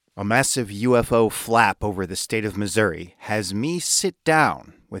A massive UFO flap over the state of Missouri has me sit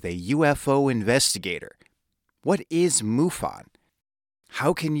down with a UFO investigator. What is MUFON?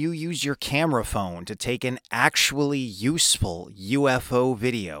 How can you use your camera phone to take an actually useful UFO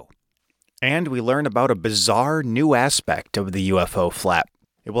video? And we learn about a bizarre new aspect of the UFO flap.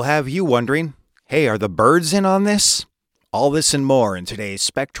 It will have you wondering, hey, are the birds in on this? All this and more in today's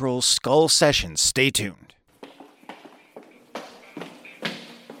Spectral Skull Session. Stay tuned.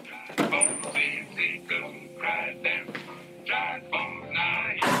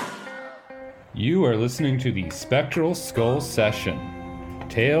 You are listening to the Spectral Skull Session,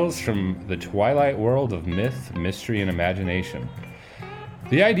 tales from the twilight world of myth, mystery, and imagination.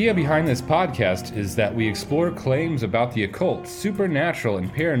 The idea behind this podcast is that we explore claims about the occult, supernatural,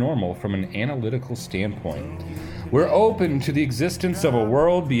 and paranormal from an analytical standpoint. We're open to the existence of a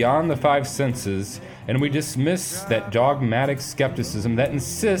world beyond the five senses, and we dismiss that dogmatic skepticism that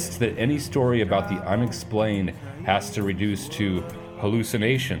insists that any story about the unexplained has to reduce to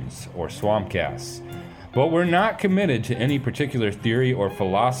hallucinations or swamp gas. But we're not committed to any particular theory or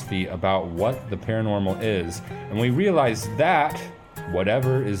philosophy about what the paranormal is, and we realize that,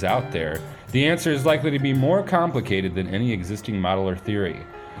 whatever is out there, the answer is likely to be more complicated than any existing model or theory.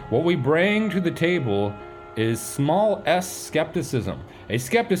 What we bring to the table is small s skepticism, a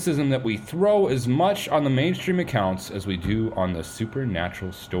skepticism that we throw as much on the mainstream accounts as we do on the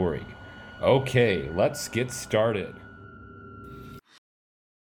supernatural story. Okay, let's get started.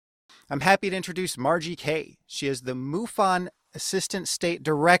 I'm happy to introduce Margie Kay. She is the MUFON Assistant State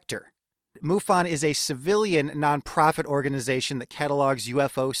Director. MUFON is a civilian nonprofit organization that catalogs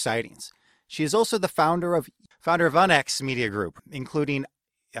UFO sightings. She is also the founder of Unex Media Group, including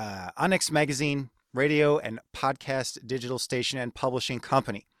Unex Magazine, radio and podcast digital station and publishing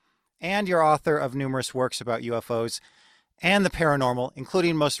company. And you're author of numerous works about UFOs and the paranormal,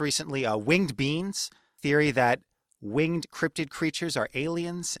 including most recently Winged Beings, theory that winged cryptid creatures are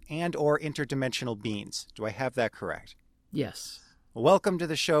aliens and or interdimensional beings. Do I have that correct? Yes. Welcome to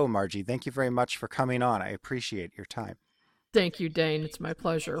the show, Margie. Thank you very much for coming on. I appreciate your time. Thank you, Dane. It's my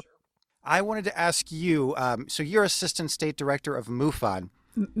pleasure. I wanted to ask you, so you're Assistant State Director of MUFON.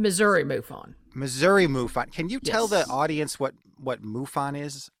 Missouri MUFON. Missouri MUFON. Can you tell Yes. the audience what MUFON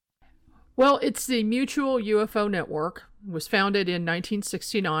is? Well, it's the Mutual UFO Network. It was founded in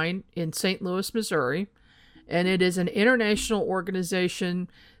 1969 in St. Louis, Missouri. And it is an international organization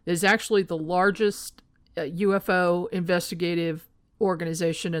that is actually the largest UFO investigative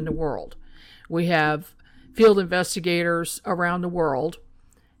organization in the world. We have field investigators around the world,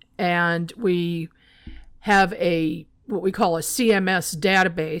 and we have what we call a CMS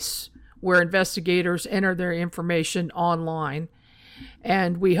database where investigators enter their information online,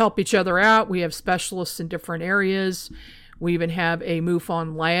 and we help each other out. We have specialists in different areas. We even have a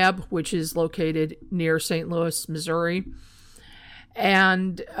MUFON lab, which is located near St. Louis, Missouri.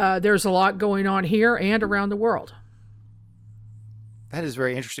 And there's a lot going on here and around the world. That is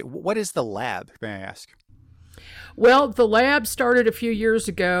very interesting. What is the lab, may I ask? Well, the lab started a few years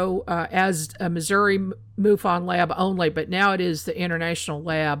ago as a Missouri MUFON lab only, but now it is the international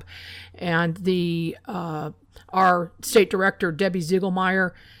lab. And our state director, Debbie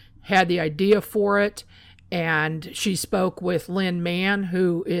Ziegelmeyer, had the idea for it. And she spoke with Lynn Mann,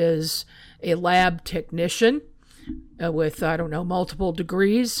 who is a lab technician with, multiple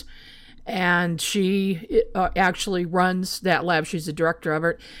degrees. And she actually runs that lab. She's the director of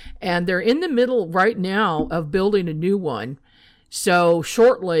it. And they're in the middle right now of building a new one. So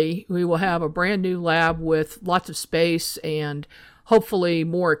shortly, we will have a brand new lab with lots of space and hopefully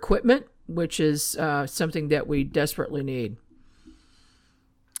more equipment, which is something that we desperately need.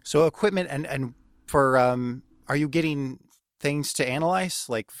 So equipment and for, are you getting things to analyze,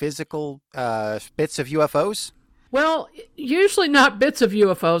 like physical bits of UFOs? Well, usually not bits of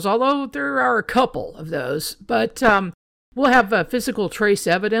UFOs, although there are a couple of those. But we'll have physical trace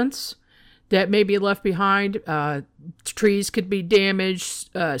evidence that may be left behind. Trees could be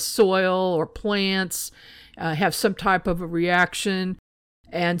damaged, soil or plants have some type of a reaction.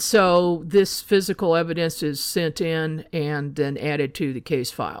 And so this physical evidence is sent in and then added to the case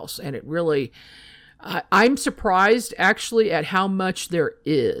files. And it really, I'm surprised actually at how much there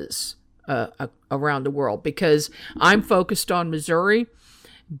is around the world, because I'm focused on Missouri,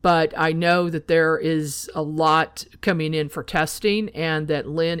 but I know that there is a lot coming in for testing and that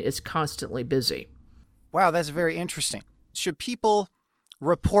Lynn is constantly busy. Wow, that's very interesting. Should people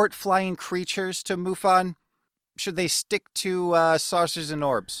report flying creatures to MUFON? Should they stick to saucers and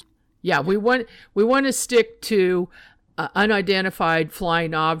orbs? Yeah, we want to stick to unidentified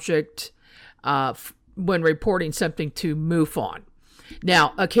flying object when reporting something to MUFON.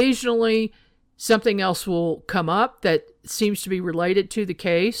 Now, occasionally something else will come up that seems to be related to the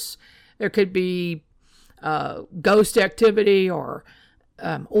case. There could be ghost activity or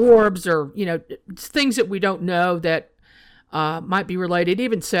orbs or, things that we don't know that might be related,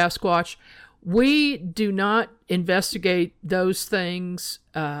 even Sasquatch. We do not investigate those things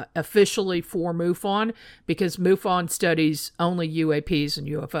officially for MUFON because MUFON studies only UAPs and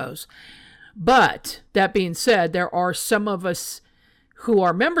UFOs. But that being said, there are some of us who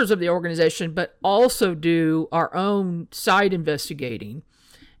are members of the organization but also do our own side investigating.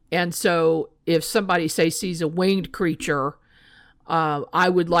 And so if somebody, say, sees a winged creature, I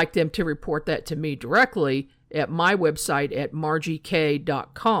would like them to report that to me directly at my website at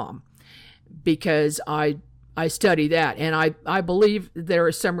margiek.com. because I study that. And I believe there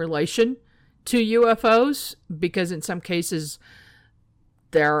is some relation to UFOs because in some cases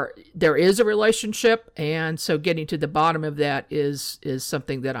there is a relationship. And so getting to the bottom of that is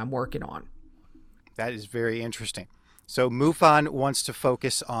something that I'm working on. That is very interesting. So MUFON wants to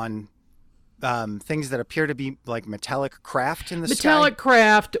focus on things that appear to be like metallic craft in the sky? Metallic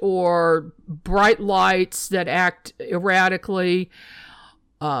craft or bright lights that act erratically,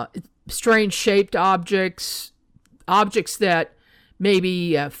 strange shaped objects that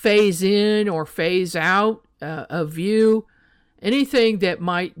maybe phase in or phase out of view, anything that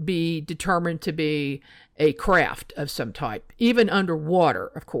might be determined to be a craft of some type, even underwater,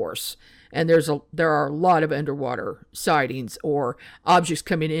 of course. And there are a lot of underwater sightings or objects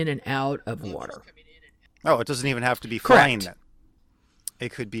coming in and out of water. Oh, it doesn't even have to be flying Correct. then.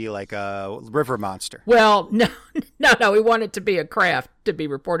 It could be like a river monster. Well, no, we want it to be a craft to be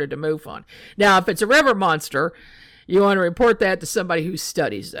reported to MUFON. Now, if it's a river monster, you want to report that to somebody who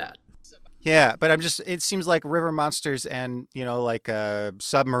studies that. Yeah, but it seems like river monsters and, like a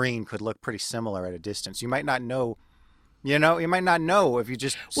submarine could look pretty similar at a distance. You might not know, you might not know if you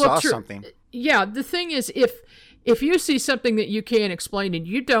just saw something. Yeah, the thing is, if you see something that you can't explain and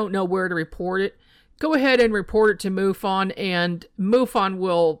you don't know where to report it, go ahead and report it to MUFON, and MUFON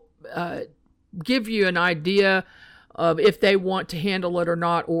will give you an idea of if they want to handle it or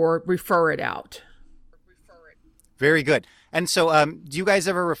not, or refer it out. Very good. And so do you guys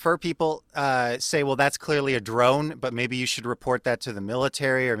ever refer people, say, well, that's clearly a drone, but maybe you should report that to the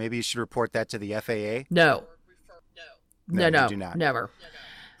military, or maybe you should report that to the FAA? No. No, you do not. Never.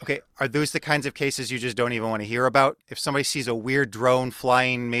 Okay, are those the kinds of cases you just don't even want to hear about? If somebody sees a weird drone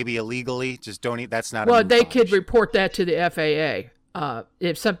flying, maybe illegally, just don't. That's not. Well, they could report that to the FAA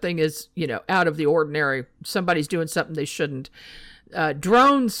if something is, out of the ordinary. Somebody's doing something they shouldn't.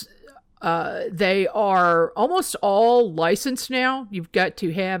 Drones, they are almost all licensed now. You've got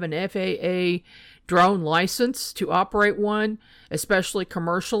to have an FAA drone license to operate one, especially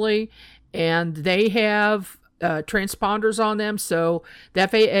commercially, and they have transponders on them, so the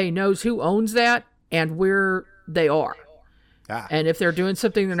FAA knows who owns that and where they are. And if they're doing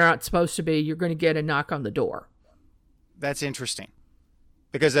something they're not supposed to be, you're going to get a knock on the door. That's interesting,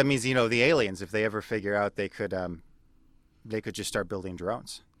 because that means, the aliens, if they ever figure out they could just start building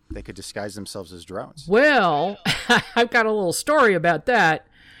drones. They could disguise themselves as drones. Well, I've got a little story about that.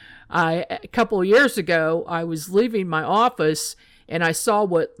 A couple of years ago, I was leaving my office and I saw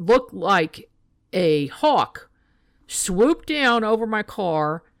what looked like a hawk swoop down over my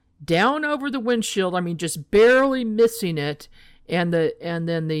car, down over the windshield. I mean, just barely missing it, and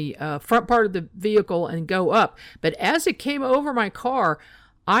then the front part of the vehicle, and go up. But as it came over my car,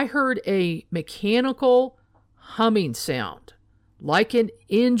 I heard a mechanical humming sound, like an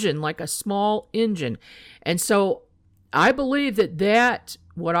engine, like a small engine. And so I believe that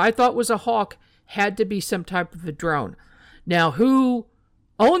what I thought was a hawk had to be some type of a drone. Now, who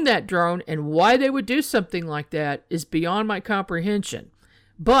own that drone and why they would do something like that is beyond my comprehension.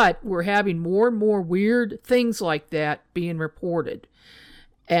 But we're having more and more weird things like that being reported.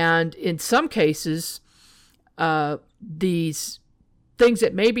 And in some cases, these things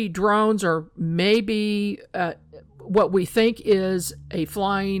that may be drones or maybe what we think is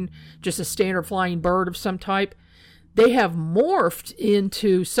just a standard flying bird of some type, they have morphed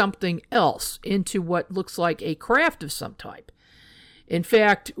into something else, into what looks like a craft of some type. In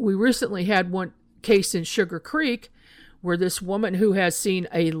fact, we recently had one case in Sugar Creek where this woman who has seen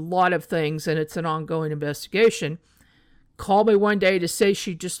a lot of things, and it's an ongoing investigation, called me one day to say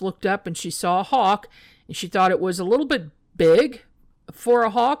she just looked up and she saw a hawk, and she thought it was a little bit big for a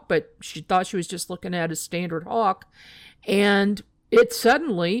hawk, but she thought she was just looking at a standard hawk, and it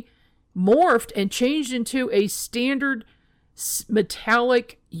suddenly morphed and changed into a standard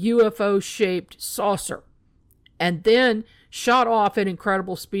metallic UFO-shaped saucer, and then shot off at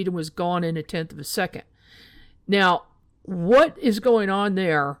incredible speed and was gone in a tenth of a second. Now, what is going on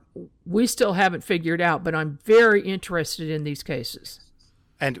there, we still haven't figured out, but I'm very interested in these cases.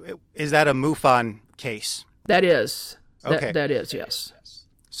 And is that a MUFON case? That is. Okay. That is, yes.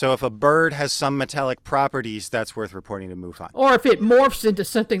 So if a bird has some metallic properties, that's worth reporting to MUFON. Or if it morphs into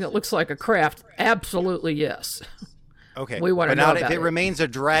something that looks like a craft, absolutely yes. Okay. We want to but know not about if it it. remains a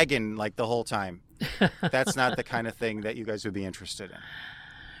dragon like the whole time. That's not the kind of thing that you guys would be interested in.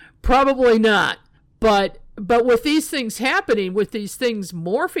 Probably not. But with these things happening, with these things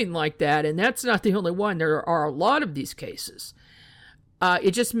morphing like that, and that's not the only one, there are a lot of these cases.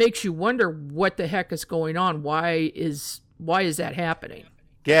 It just makes you wonder what the heck is going on. Why is that happening?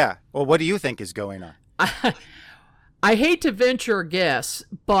 Yeah. Well, what do you think is going on? I hate to venture a guess,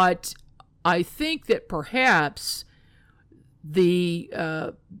 but I think that perhaps the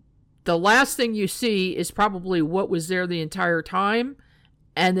last thing you see is probably what was there the entire time,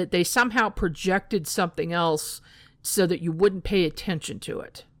 and that they somehow projected something else so that you wouldn't pay attention to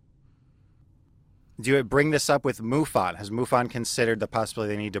it. Do you bring this up with MUFON? Has MUFON considered the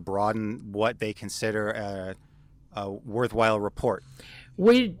possibility they need to broaden what they consider a worthwhile report?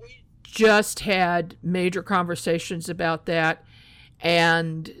 We just had major conversations about that,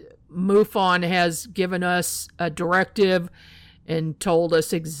 and MUFON has given us a directive and told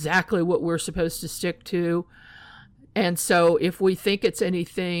us exactly what we're supposed to stick to. And so if we think it's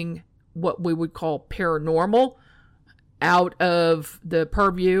anything what we would call paranormal out of the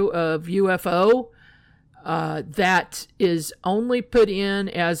purview of UFO, that is only put in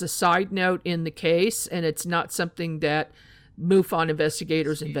as a side note in the case, and it's not something that MUFON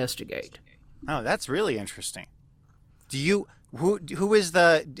investigators investigate. Oh, that's really interesting. Who is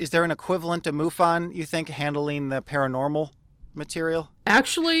there an equivalent to MUFON, you think, handling the paranormal material?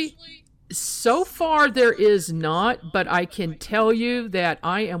 Actually, so far there is not, but I can tell you that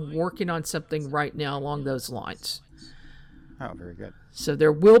I am working on something right now along those lines. Oh, very good. So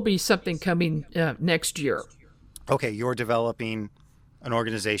there will be something coming next year. Okay, you're developing an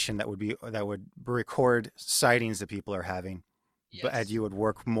organization that would record sightings that people are having, yes. But you would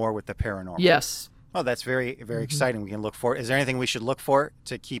work more with the paranormal. Yes. Oh, that's very, very exciting. We can look for. Is there anything we should look for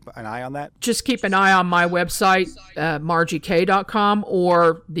to keep an eye on that? Just keep an eye on my website, margiek.com,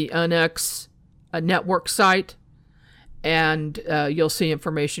 or the UNX network site, and you'll see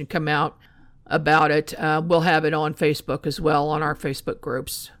information come out about it. We'll have it on Facebook as well, on our Facebook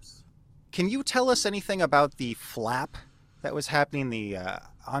groups. Can you tell us anything about the flap that was happening, the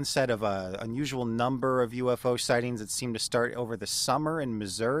onset of an unusual number of UFO sightings that seemed to start over the summer in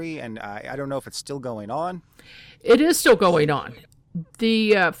Missouri? And I don't know if it's still going on. It is still going on.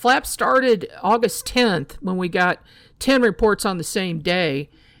 The flap started August 10th when we got 10 reports on the same day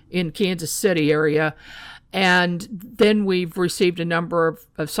in Kansas City area. And then we've received a number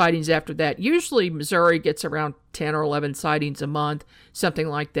of sightings after that. Usually Missouri gets around 10 or 11 sightings a month, something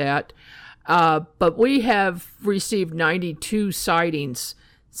like that. But we have received 92 sightings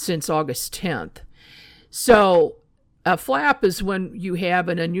since August 10th. So a flap is when you have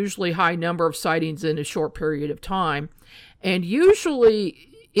an unusually high number of sightings in a short period of time. And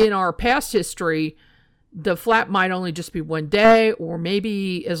usually in our past history, the flap might only just be one day or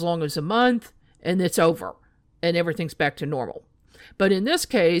maybe as long as a month, and it's over and everything's back to normal. But in this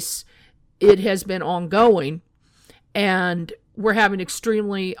case, it has been ongoing, and we're having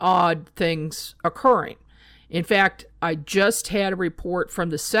extremely odd things occurring. In fact, I just had a report from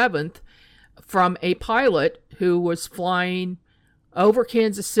the 7th from a pilot who was flying over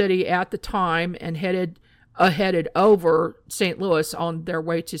Kansas City at the time and headed over St. Louis on their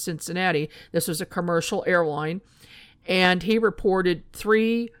way to Cincinnati. This was a commercial airline. And he reported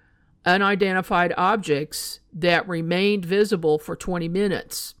 3 unidentified objects that remained visible for 20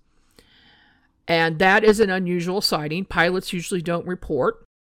 minutes. And that is an unusual sighting. Pilots usually don't report.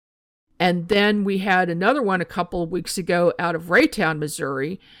 And then we had another one a couple of weeks ago out of Raytown,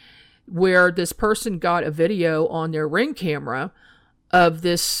 Missouri, where this person got a video on their Ring camera of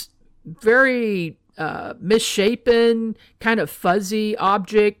this very misshapen, kind of fuzzy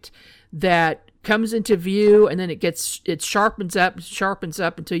object that comes into view, and then it sharpens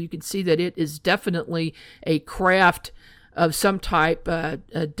up until you can see that it is definitely a craft of some type, a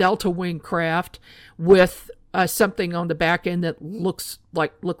delta wing craft with something on the back end that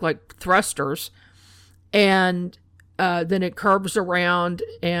look like thrusters, and then it curves around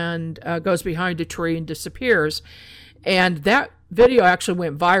and goes behind a tree and disappears. And that video actually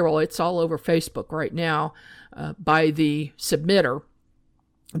went viral. It's all over Facebook right now by the submitter,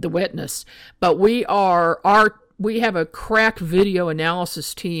 the witness. But we have a crack video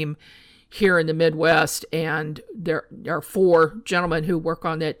analysis team here in the Midwest, and there are 4 gentlemen who work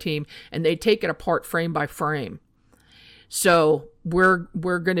on that team, and they take it apart frame by frame. So we're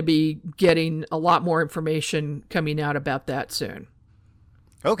going to be getting a lot more information coming out about that soon.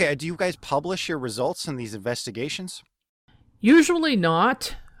 Okay. Do you guys publish your results in these investigations? Usually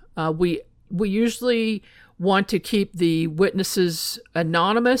not. We usually want to keep the witnesses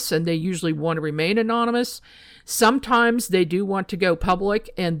anonymous, and they usually want to remain anonymous. Sometimes they do want to go public,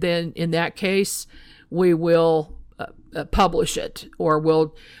 and then in that case, we will publish it, or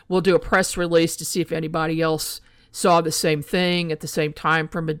we'll do a press release to see if anybody else saw the same thing at the same time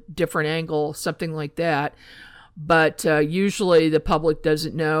from a different angle, something like that. But usually the public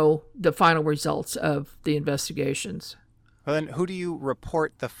doesn't know the final results of the investigations. Well, then who do you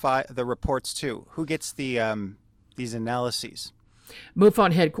report the reports to? Who gets the these analyses?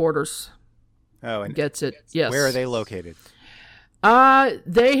 MUFON headquarters. Oh, and gets it. Yes. Where are they located?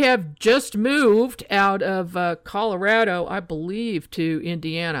 They have just moved out of Colorado, I believe, to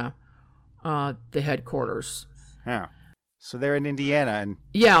Indiana. The headquarters. Yeah. So they're in Indiana, and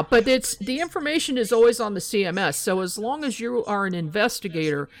yeah, but the information is always on the CMS. So as long as you are an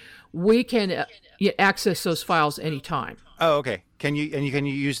investigator, we can access those files anytime. Oh, okay. Can you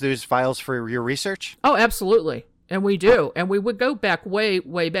use those files for your research? Oh, absolutely. And we do. And we would go back way,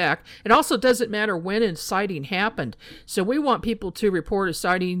 way back. It also doesn't matter when a sighting happened. So we want people to report a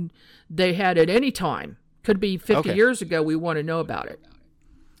sighting they had at any time. Could be 50 years ago. We want to know about it.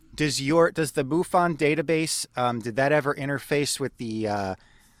 Does the MUFON database, did that ever interface with the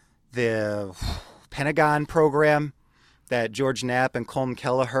Pentagon program that George Knapp and Colm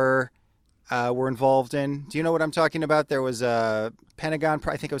Kelleher were involved in? Do you know what I'm talking about? There was a Pentagon,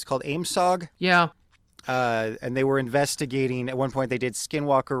 I think it was called AIMSOG. Yeah. And they were investigating. At one point, they did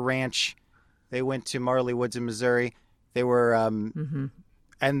Skinwalker Ranch. They went to Marley Woods in Missouri. They were,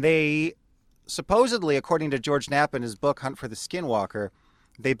 and they supposedly, according to George Knapp in his book Hunt for the Skinwalker,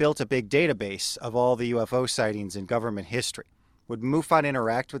 they built a big database of all the UFO sightings in government history. Would MUFON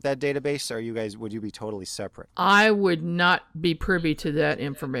interact with that database, or would you be totally separate? I would not be privy to that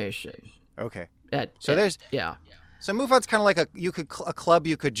information. Okay. So MUFON's kind of like a club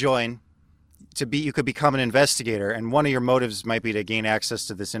you could join. You could become an investigator, and one of your motives might be to gain access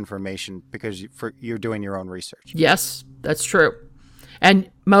to this information because you're doing your own research. Yes, that's true. And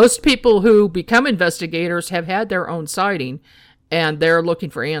most people who become investigators have had their own sighting, and they're looking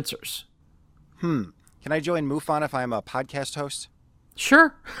for answers. Can I join MUFON if I'm a podcast host?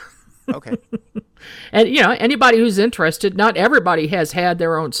 Sure. Okay. And, anybody who's interested, not everybody has had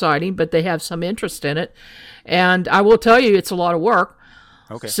their own sighting, but they have some interest in it. And I will tell you, it's a lot of work.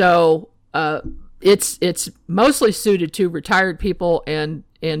 Okay. So it's mostly suited to retired people and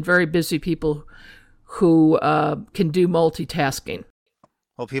very busy people who can do multitasking.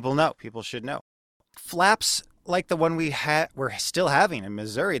 Well, people should know. Flaps like the one we're still having in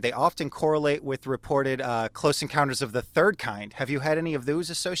Missouri, they often correlate with reported close encounters of the third kind. Have you had any of those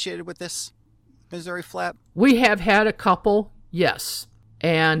associated with this Missouri flap? We have had a couple, yes.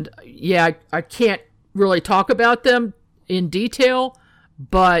 And yeah, I can't really talk about them in detail,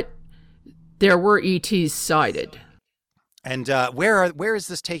 but there were ETs sighted. And where is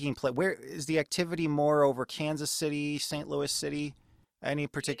this taking place? Where is the activity more over Kansas City, St. Louis City? Any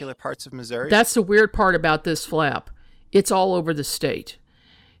particular parts of Missouri? That's the weird part about this flap. It's all over the state.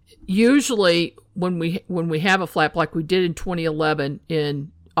 Usually, when we have a flap like we did in 2011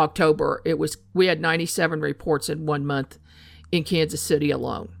 in October, we had 97 reports in 1 month in Kansas City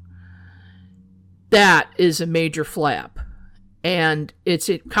alone. That is a major flap, and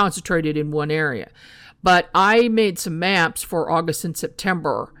it's concentrated in one area. But I made some maps for August and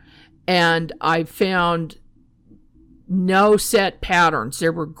September, and I found no set patterns.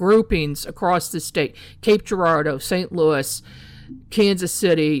 There were groupings across the state: Cape Girardeau, St. Louis, Kansas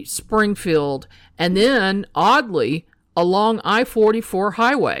City, Springfield, and then, oddly, along I-44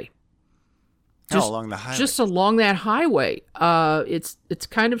 highway. Along the highway. Just along that highway. It's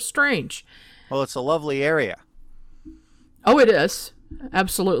kind of strange. Well, it's a lovely area. Oh, it is.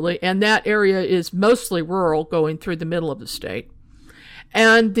 Absolutely. And that area is mostly rural, going through the middle of the state.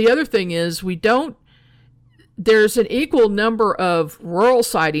 And the other thing is, there's an equal number of rural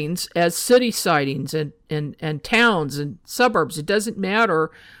sightings as city sightings and towns and suburbs. It doesn't matter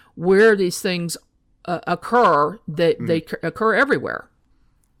where these things occur, they occur everywhere.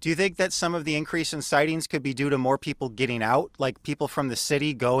 Do you think that some of the increase in sightings could be due to more people getting out, like people from the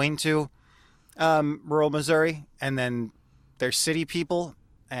city going to rural Missouri, and then they're city people,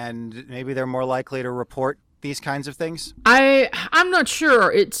 and maybe they're more likely to report these kinds of things? I'm not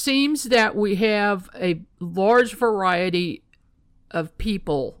sure. It seems that we have a large variety of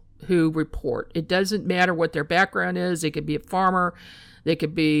people who report. It doesn't matter what their background is. They could be a farmer, they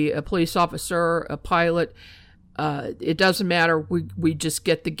could be a police officer, a pilot. It doesn't matter. We just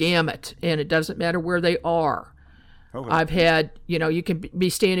get the gamut, and it doesn't matter where they are. Okay. I've had, you can be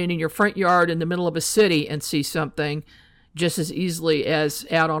standing in your front yard in the middle of a city and see something just as easily as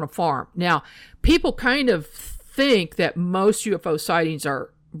out on a farm. Now, people kind of think that most UFO sightings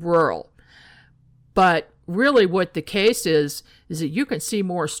are rural, but really what the case is that you can see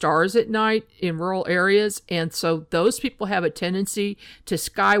more stars at night in rural areas, and so those people have a tendency to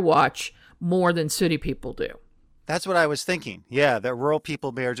sky watch more than city people do. That's what I was thinking. Yeah, that rural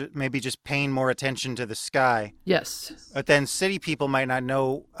people maybe just paying more attention to the sky. Yes. But then city people might not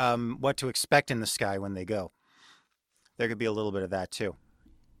know what to expect in the sky when they go. There could be a little bit of that too.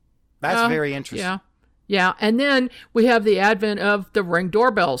 That's very interesting. Yeah. Yeah. And then we have the advent of the Ring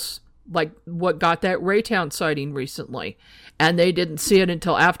doorbells, like what got that Raytown sighting recently. And they didn't see it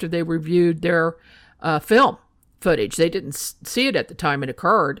until after they reviewed their film footage. They didn't see it at the time it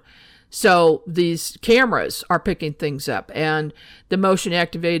occurred. So these cameras are picking things up, and the motion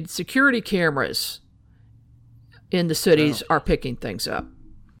activated security cameras in the cities are picking things up.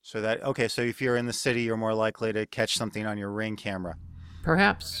 So if you're in the city, you're more likely to catch something on your Ring camera.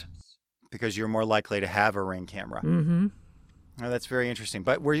 Perhaps. Because you're more likely to have a Ring camera. Mm-hmm. Oh, that's very interesting.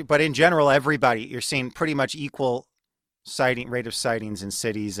 But in general, you're seeing pretty much equal rate of sightings in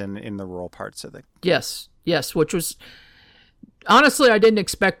cities and in the rural parts of the. Yes, which was, honestly, I didn't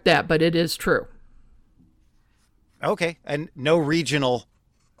expect that, but it is true. Okay, and no regional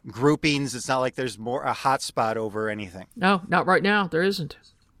groupings. It's not like there's a hot spot over anything. No, not right now. There isn't.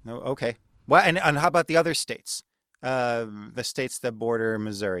 No. Okay. Well, and how about the other states? The states that border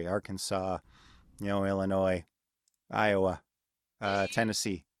Missouri, Arkansas, Illinois, Iowa,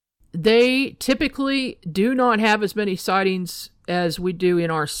 Tennessee. They typically do not have as many sightings as we do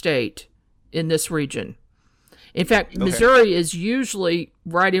in our state in this region. In fact, Missouri is usually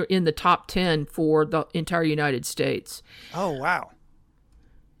right in the top 10 for the entire United States. Oh, wow.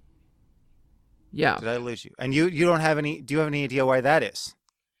 Yeah. Did I lose you? And you don't have any, do you have any idea why that is?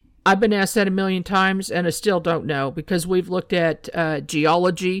 I've been asked that a million times, and I still don't know, because we've looked at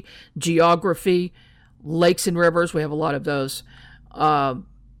geology, geography, lakes and rivers. We have a lot of those.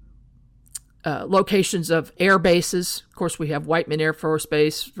 Locations of air bases. Of course, we have Whiteman Air Force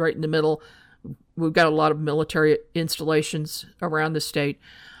Base right in the middle. We've got a lot of military installations around the state.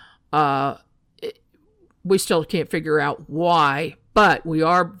 We still can't figure out why, but we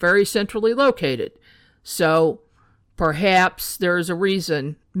are very centrally located. So perhaps there's a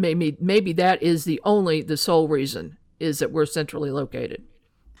reason. Maybe that is the sole reason, is that we're centrally located.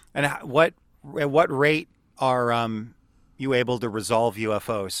 And at what rate are you able to resolve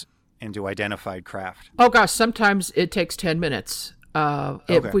UFOs into identified craft? Oh gosh, sometimes it takes 10 minutes.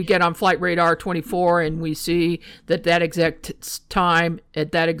 If we get on Flight Radar 24 and we see that exact time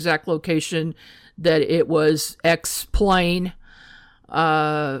at that exact location, that it was X plane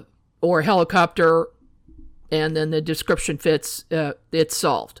or helicopter, and then the description fits, it's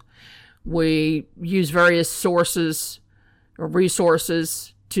solved. We use various sources or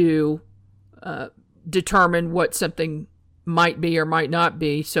resources to determine what something might be or might not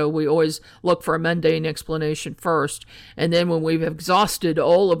be. So we always look for a mundane explanation first. And then when we've exhausted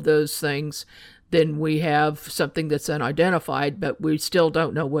all of those things, then we have something that's unidentified, but we still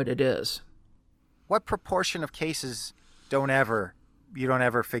don't know what it is. What proportion of cases you don't ever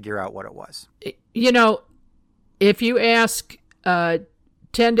figure out what it was? If you ask 10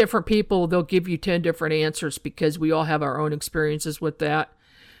 different people, they'll give you 10 different answers, because we all have our own experiences with that.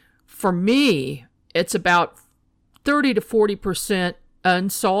 For me, it's about 30 to 40%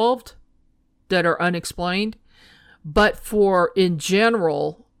 unsolved that are unexplained. But in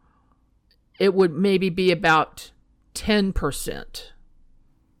general, it would maybe be about 10%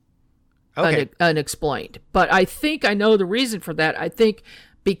 unexplained. But I think I know the reason for that. I think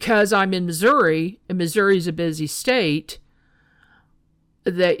because I'm in Missouri, and Missouri is a busy state,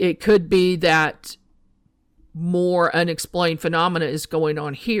 that it could be that more unexplained phenomena is going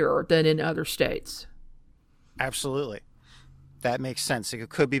on here than in other states. Absolutely. That makes sense. It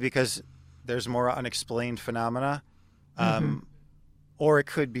could be because there's more unexplained phenomena. Or it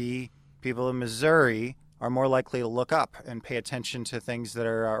could be people in Missouri are more likely to look up and pay attention to things that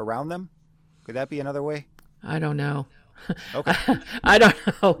are around them. Could that be another way? I don't know. Okay. I don't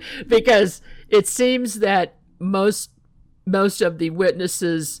know, because it seems that most of the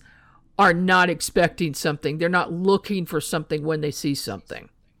witnesses are not expecting something. They're not looking for something when they see something.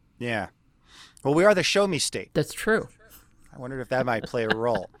 Yeah. Well, we are the show me state. That's true. I wondered if that might play a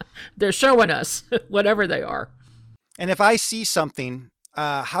role. They're showing us, whatever they are. And if I see something,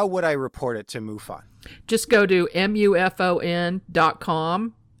 how would I report it to MUFON? Just go to MUFON.com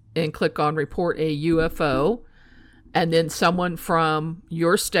and click on Report a UFO. And then someone from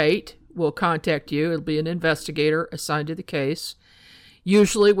your state will contact you. It'll be an investigator assigned to the case,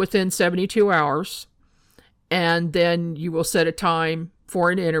 usually within 72 hours. And then you will set a time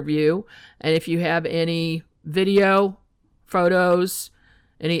for an interview. And if you have any video, photos,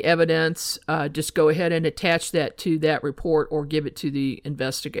 any evidence, just go ahead and attach that to that report or give it to the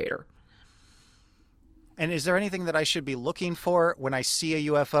investigator. And is there anything that I should be looking for when I see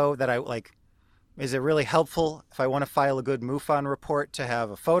a UFO that I like? Is it really helpful if I want to file a good MUFON report to have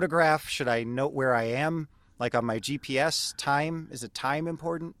a photograph? Should I note where I am, like on my GPS? Time? Is it time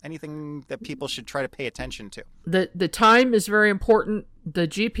important? Anything that people should try to pay attention to? The time is very important. The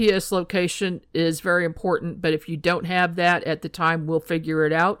GPS location is very important, but if you don't have that at the time, we'll figure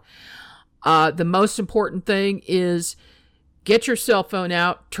it out. The most important thing is get your cell phone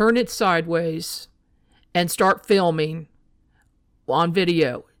out, turn it sideways, and start filming on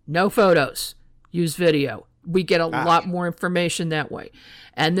video. No photos. Use video. We get a lot more information that way.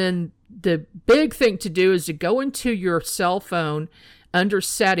 And then the big thing to do is to go into your cell phone under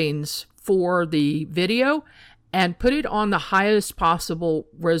settings for the video and put it on the highest possible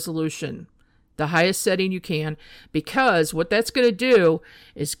resolution, the highest setting you can, because what that's going to do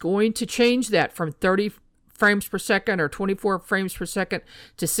is going to change that from 30 frames per second or 24 frames per second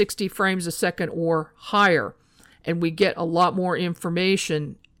to 60 frames a second or higher. And we get a lot more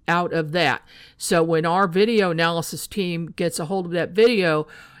information out of that. So when our video analysis team gets a hold of that video,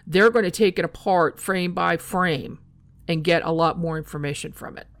 they're going to take it apart frame by frame and get a lot more information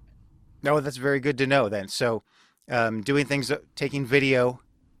from it. No, that's very good to know then. So doing things, taking video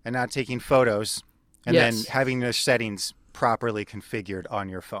and not taking photos, and then having the settings properly configured on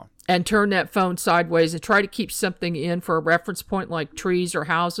your phone. And turn that phone sideways and try to keep something in for a reference point like trees or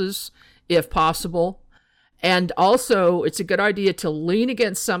houses, if possible. And also, it's a good idea to lean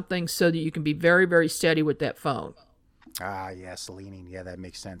against something so that you can be very, very steady with that phone. Ah, yes, leaning. Yeah, that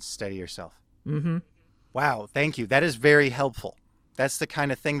makes sense. Steady yourself. Mm-hmm. Wow, thank you. That is very helpful. That's the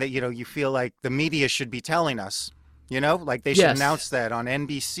kind of thing that, you feel like the media should be telling us, like they should announce that on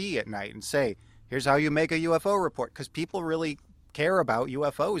NBC at night and say, here's how you make a UFO report, because people really care about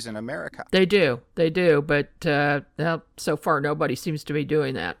UFOs in America. They do, but so far nobody seems to be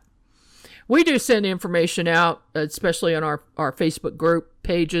doing that. We do send information out, especially on our Facebook group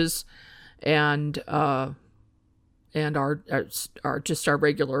pages and our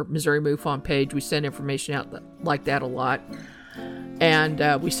regular Missouri MUFON page. We send information out like that a lot.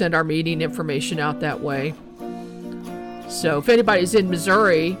 And we send our meeting information out that way. So if anybody's in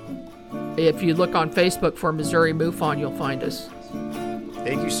Missouri, if you look on Facebook for Missouri MUFON, you'll find us.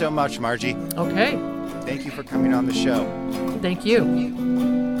 Thank you so much, Margie. Okay. Thank you for coming on the show. Thank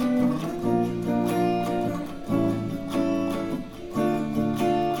you.